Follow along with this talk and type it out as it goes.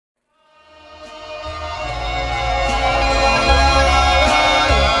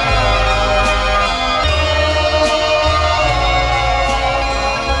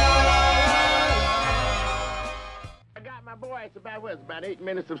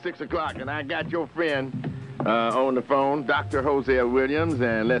6 o'clock, and I got your friend on the phone, Dr. Hosea Williams,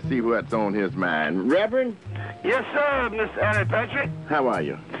 and let's see what's on his mind. Reverend? Yes, sir, Mr. Annie Patrick. How are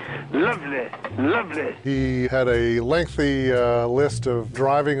you? Lovely, lovely. He had a lengthy list of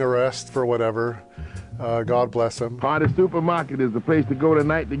driving arrests for whatever. God bless him. Party Supermarket is the place to go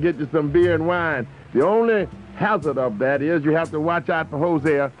tonight to get you some beer and wine. The only hazard of that is you have to watch out for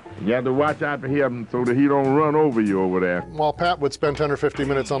Hosea. You have to watch out for him so that he don't run over you over there. While Pat would spend 10 or 15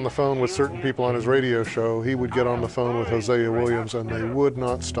 minutes on the phone with certain people on his radio show, he would get on the phone with Hosea Williams, and they would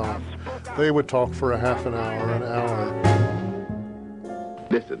not stop. They would talk for a half an hour, an hour.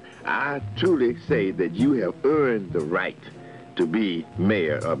 Listen, I truly say that you have earned the right to be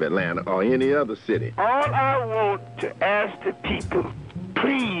mayor of Atlanta or any other city. All I want to ask the people,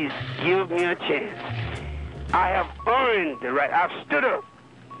 please give me a chance. I have earned the right. I've stood up.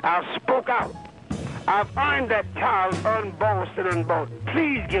 I've spoke out. I've earned that child unbossed and unbought.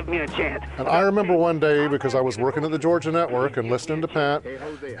 Please give me a chance. And I remember one day, because I was working at the Georgia Network and listening to Pat,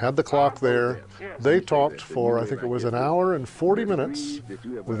 had the clock there, they talked for, I think it was an hour and 40 minutes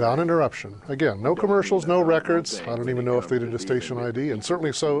without interruption. Again, no commercials, no records. I don't even know if they did a station ID, and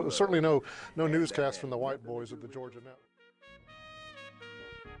certainly no newscast from the white boys at the Georgia Network.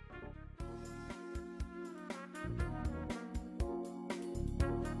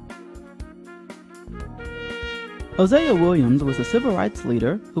 Hosea Williams was a civil rights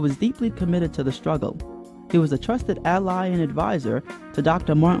leader who was deeply committed to the struggle. He was a trusted ally and advisor to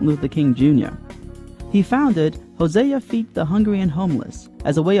Dr. Martin Luther King Jr. He founded Hosea Feed the Hungry and Homeless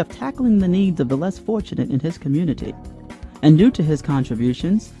as a way of tackling the needs of the less fortunate in his community. And due to his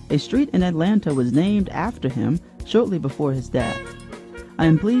contributions, a street in Atlanta was named after him shortly before his death. I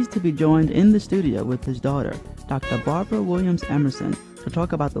am pleased to be joined in the studio with his daughter, Dr. Barbara Williams Emerson, to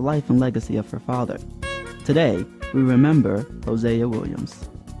talk about the life and legacy of her father. Today, we remember Hosea Williams.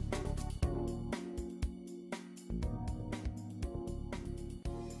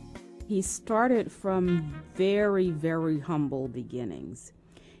 He started from very, very humble beginnings.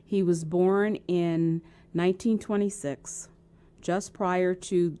 He was born in 1926, just prior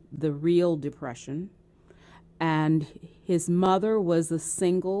to the real Depression, and his mother was a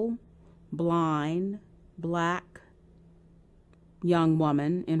single, blind, black young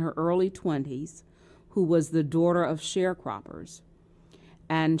woman in her early 20s who was the daughter of sharecroppers.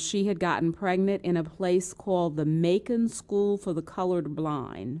 And she had gotten pregnant in a place called the Macon School for the Colored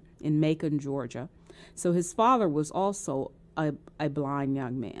Blind in Macon, Georgia. So his father was also a blind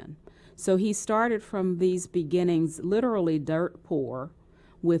young man. So he started from these beginnings literally dirt poor,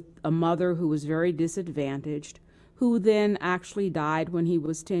 with a mother who was very disadvantaged, who then actually died when he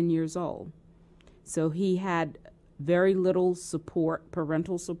was 10 years old. So he had very little support,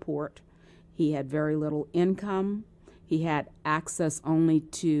 parental support. He had very little income. He had access only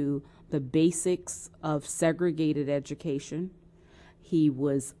to the basics of segregated education. He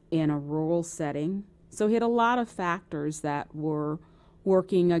was in a rural setting. So he had a lot of factors that were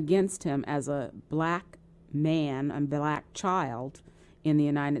working against him as a black man, a black child in the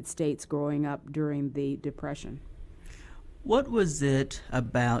United States growing up during the Depression. What was it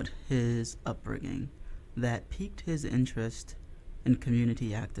about his upbringing that piqued his interest in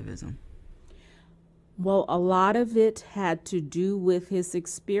community activism? Well, a lot of it had to do with his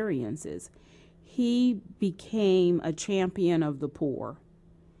experiences. He became a champion of the poor,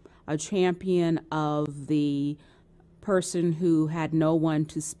 a champion of the person who had no one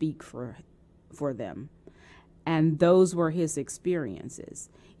to speak for them. And those were his experiences.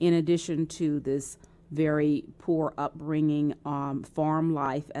 In addition to this very poor upbringing, farm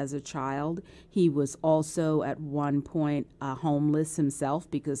life as a child. He was also at one point homeless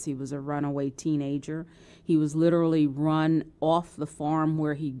himself because he was a runaway teenager. He was literally run off the farm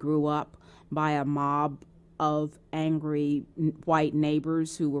where he grew up by a mob of angry white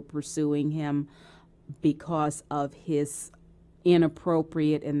neighbors who were pursuing him because of his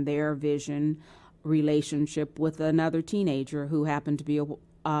inappropriate, in their vision, relationship with another teenager who happened to be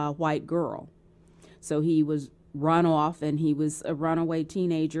a white girl. So he was run off, and he was a runaway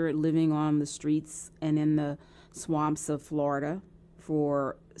teenager living on the streets and in the swamps of Florida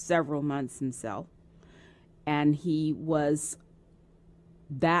for several months himself. And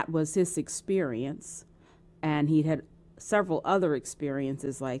that was his experience. And he had several other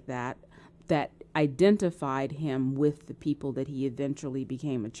experiences like that identified him with the people that he eventually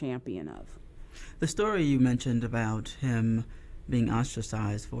became a champion of. The story you mentioned about him being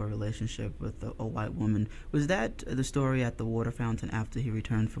ostracized for a relationship with a white woman, was that the story at the water fountain after he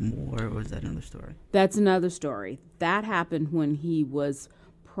returned from war, or was that another story? That's another story. That happened when he was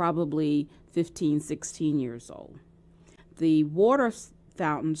probably 15, 16 years old. The water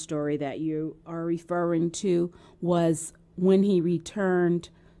fountain story that you are referring to was when he returned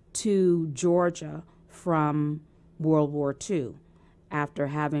to Georgia from World War II after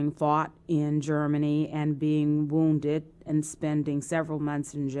having fought in Germany and being wounded and spending several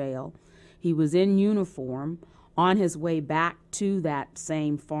months in jail. He was in uniform on his way back to that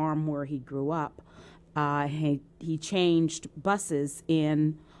same farm where he grew up. He changed buses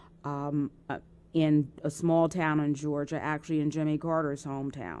in a small town in Georgia, actually in Jimmy Carter's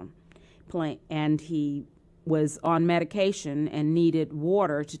hometown. And he was on medication and needed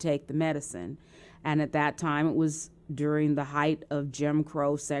water to take the medicine. And at that time, it was during the height of Jim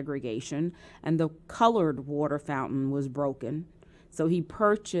Crow segregation, and the colored water fountain was broken. So he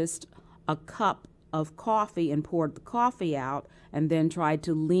purchased a cup of coffee and poured the coffee out, and then tried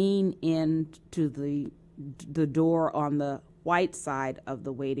to lean into the door on the white side of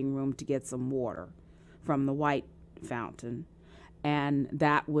the waiting room to get some water from the white fountain. And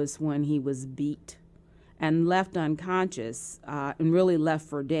that was when he was beat and left unconscious, and really left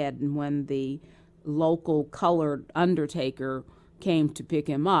for dead. And when the local colored undertaker came to pick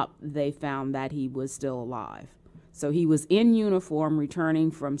him up, they found that he was still alive. So he was in uniform,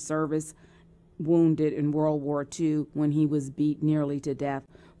 returning from service, wounded in World War II, when he was beat nearly to death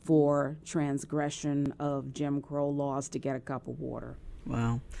for transgression of Jim Crow laws to get a cup of water.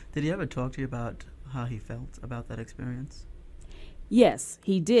 Wow. Did he ever talk to you about how he felt about that experience? Yes,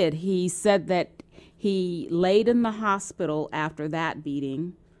 he did. He said that he laid in the hospital after that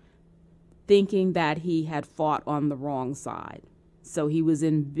beating, thinking that he had fought on the wrong side. So he was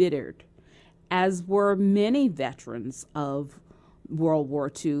embittered, as were many veterans of World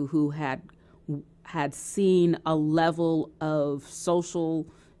War II who had seen a level of social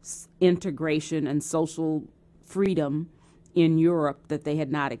integration and social freedom in Europe that they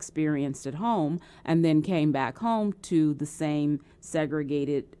had not experienced at home, and then came back home to the same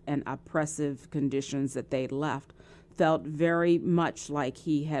segregated and oppressive conditions that they'd left. Felt very much like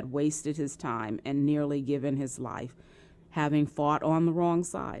he had wasted his time and nearly given his life, having fought on the wrong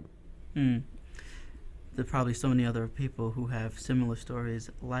side. There are probably so many other people who have similar stories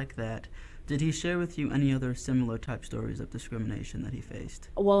like that. Did he share with you any other similar type stories of discrimination that he faced?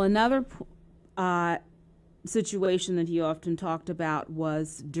 Well, another situation that he often talked about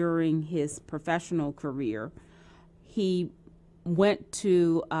was during his professional career. He went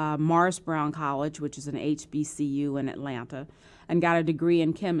to Morris Brown College, which is an HBCU in Atlanta, and got a degree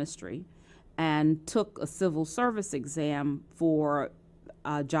in chemistry, and took a civil service exam for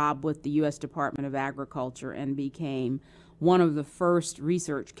a job with the U.S. Department of Agriculture, and became one of the first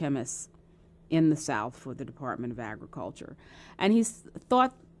research chemists in the South for the Department of Agriculture. And he said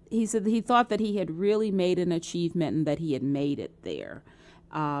that he thought that he had really made an achievement and that he had made it there.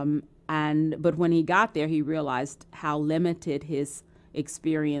 But when he got there, he realized how limited his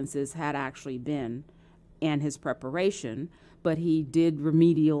experiences had actually been and his preparation. But he did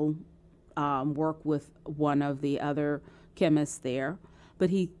remedial work with one of the other chemists there. But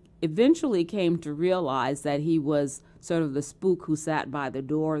he eventually came to realize that he was sort of the spook who sat by the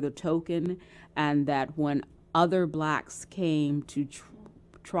door, the token, and that when other blacks came to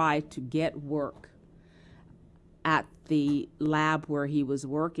try to get work at the lab where he was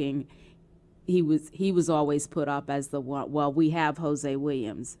working, he was always put up as the one, well, we have Hosea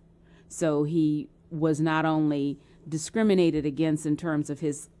Williams. So he was not only discriminated against in terms of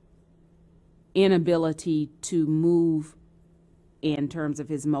his inability to move in terms of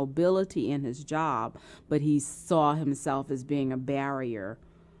his mobility in his job, but he saw himself as being a barrier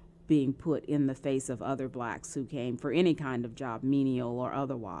being put in the face of other blacks who came for any kind of job, menial or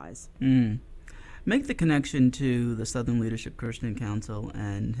otherwise. Make the connection to the Southern Leadership Christian Council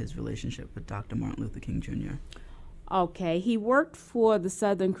and his relationship with Dr. Martin Luther King Jr. Okay, he worked for the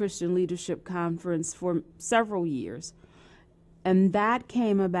Southern Christian Leadership Conference for several years, and that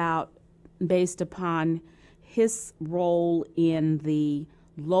came about based upon his role in the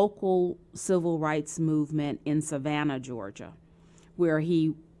local civil rights movement in Savannah, Georgia, where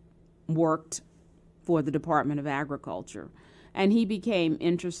he worked for the Department of Agriculture. And he became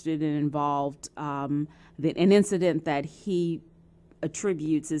interested and involved. An incident that he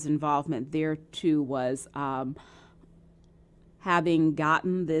attributes his involvement there to was having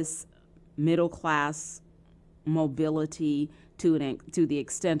gotten this middle-class mobility to the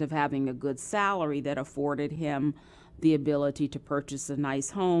extent of having a good salary that afforded him the ability to purchase a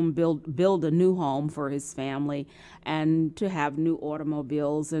nice home, build a new home for his family, and to have new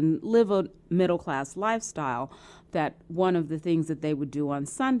automobiles and live a middle-class lifestyle. That one of the things that they would do on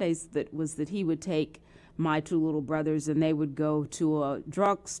Sundays was that he would take my two little brothers and they would go to a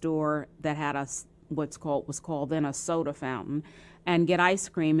drugstore that had was called then a soda fountain, and get ice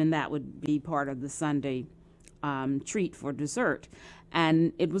cream, and that would be part of the Sunday treat for dessert.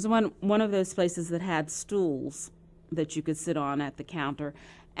 And it was one of those places that had stools that you could sit on at the counter.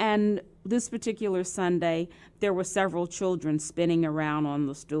 And this particular Sunday, there were several children spinning around on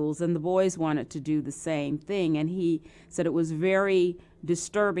the stools, and the boys wanted to do the same thing. And he said it was very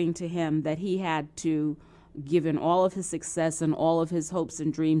disturbing to him that he had to, given all of his success and all of his hopes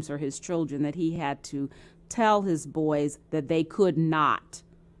and dreams for his children, that he had to tell his boys that they could not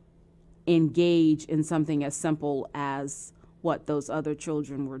engage in something as simple as what those other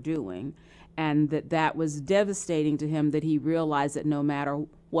children were doing. And that was devastating to him, that he realized that no matter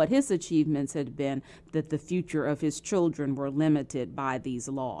what his achievements had been, that the future of his children were limited by these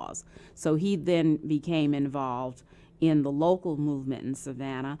laws. So he then became involved in the local movement in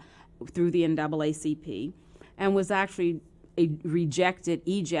Savannah through the NAACP, and was actually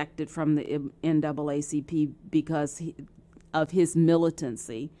ejected from the NAACP because of his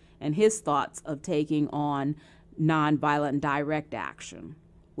militancy and his thoughts of taking on nonviolent direct action,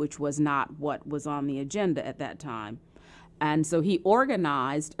 which was not what was on the agenda at that time. And so he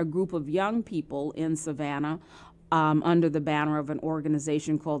organized a group of young people in Savannah under the banner of an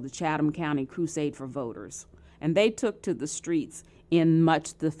organization called the Chatham County Crusade for Voters. And they took to the streets in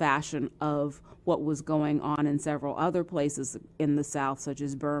much the fashion of what was going on in several other places in the South, such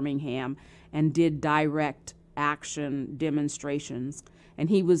as Birmingham, and did direct action demonstrations. And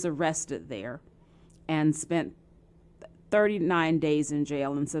he was arrested there and spent 39 days in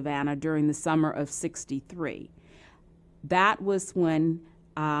jail in Savannah during the summer of '63. That was when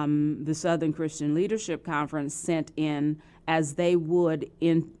the Southern Christian Leadership Conference sent in, as they would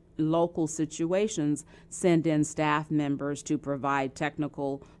in local situations, send in staff members to provide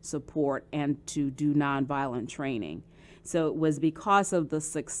technical support and to do nonviolent training. So it was because of the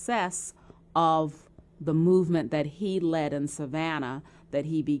success of the movement that he led in Savannah that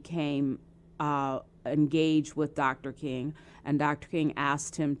he became engaged with Dr. King, and Dr. King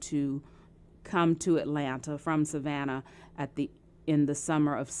asked him to come to Atlanta from Savannah in the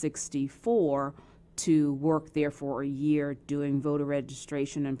summer of '64 to work there for a year doing voter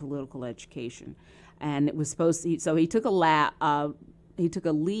registration and political education. And it was supposed to, so he took a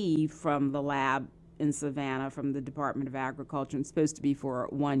leave from the lab in Savannah from the Department of Agriculture. It's supposed to be for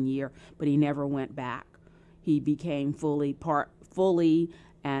 1 year, but he never went back. He became fully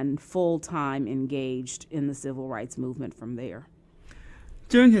and full-time engaged in the civil rights movement from there.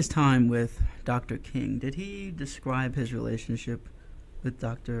 During his time with Dr. King, did he describe his relationship with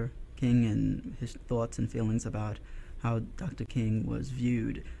Dr. King and his thoughts and feelings about how Dr. King was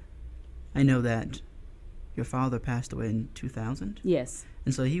viewed? I know that your father passed away in 2000. Yes.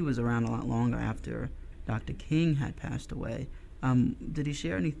 And so he was around a lot longer after Dr. King had passed away. Did he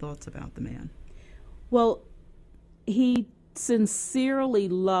share any thoughts about the man? Well, he sincerely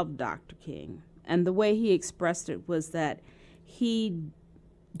loved Dr. King, and the way he expressed it was that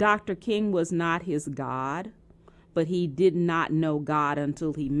Dr. King was not his God, but he did not know God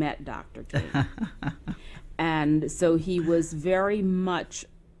until he met Dr. King. And so he was very much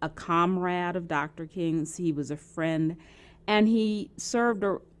a comrade of Dr. King's. He was a friend, and he served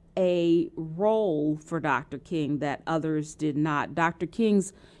a role for Dr. King that others did not. Dr.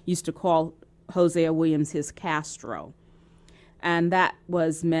 King's used to call Hosea Williams his Castro, and that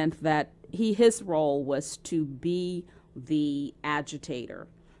was meant that his role was to be the agitator,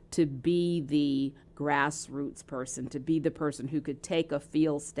 to be the grassroots person, to be the person who could take a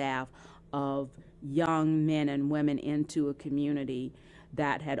field staff of young men and women into a community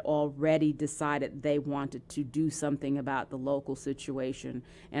that had already decided they wanted to do something about the local situation,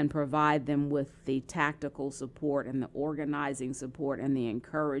 and provide them with the tactical support and the organizing support and the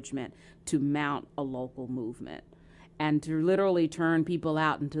encouragement to mount a local movement, and to literally turn people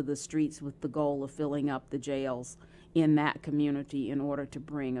out into the streets with the goal of filling up the jails in that community in order to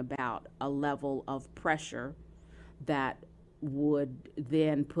bring about a level of pressure that would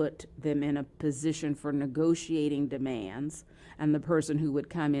then put them in a position for negotiating demands. And the person who would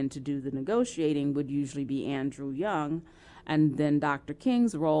come in to do the negotiating would usually be Andrew Young. And then Dr.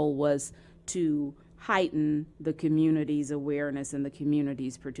 King's role was to heighten the community's awareness and the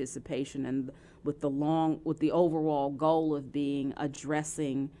community's participation, and with the overall goal of being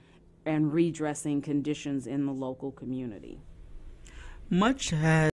addressing and redressing conditions in the local community. Much has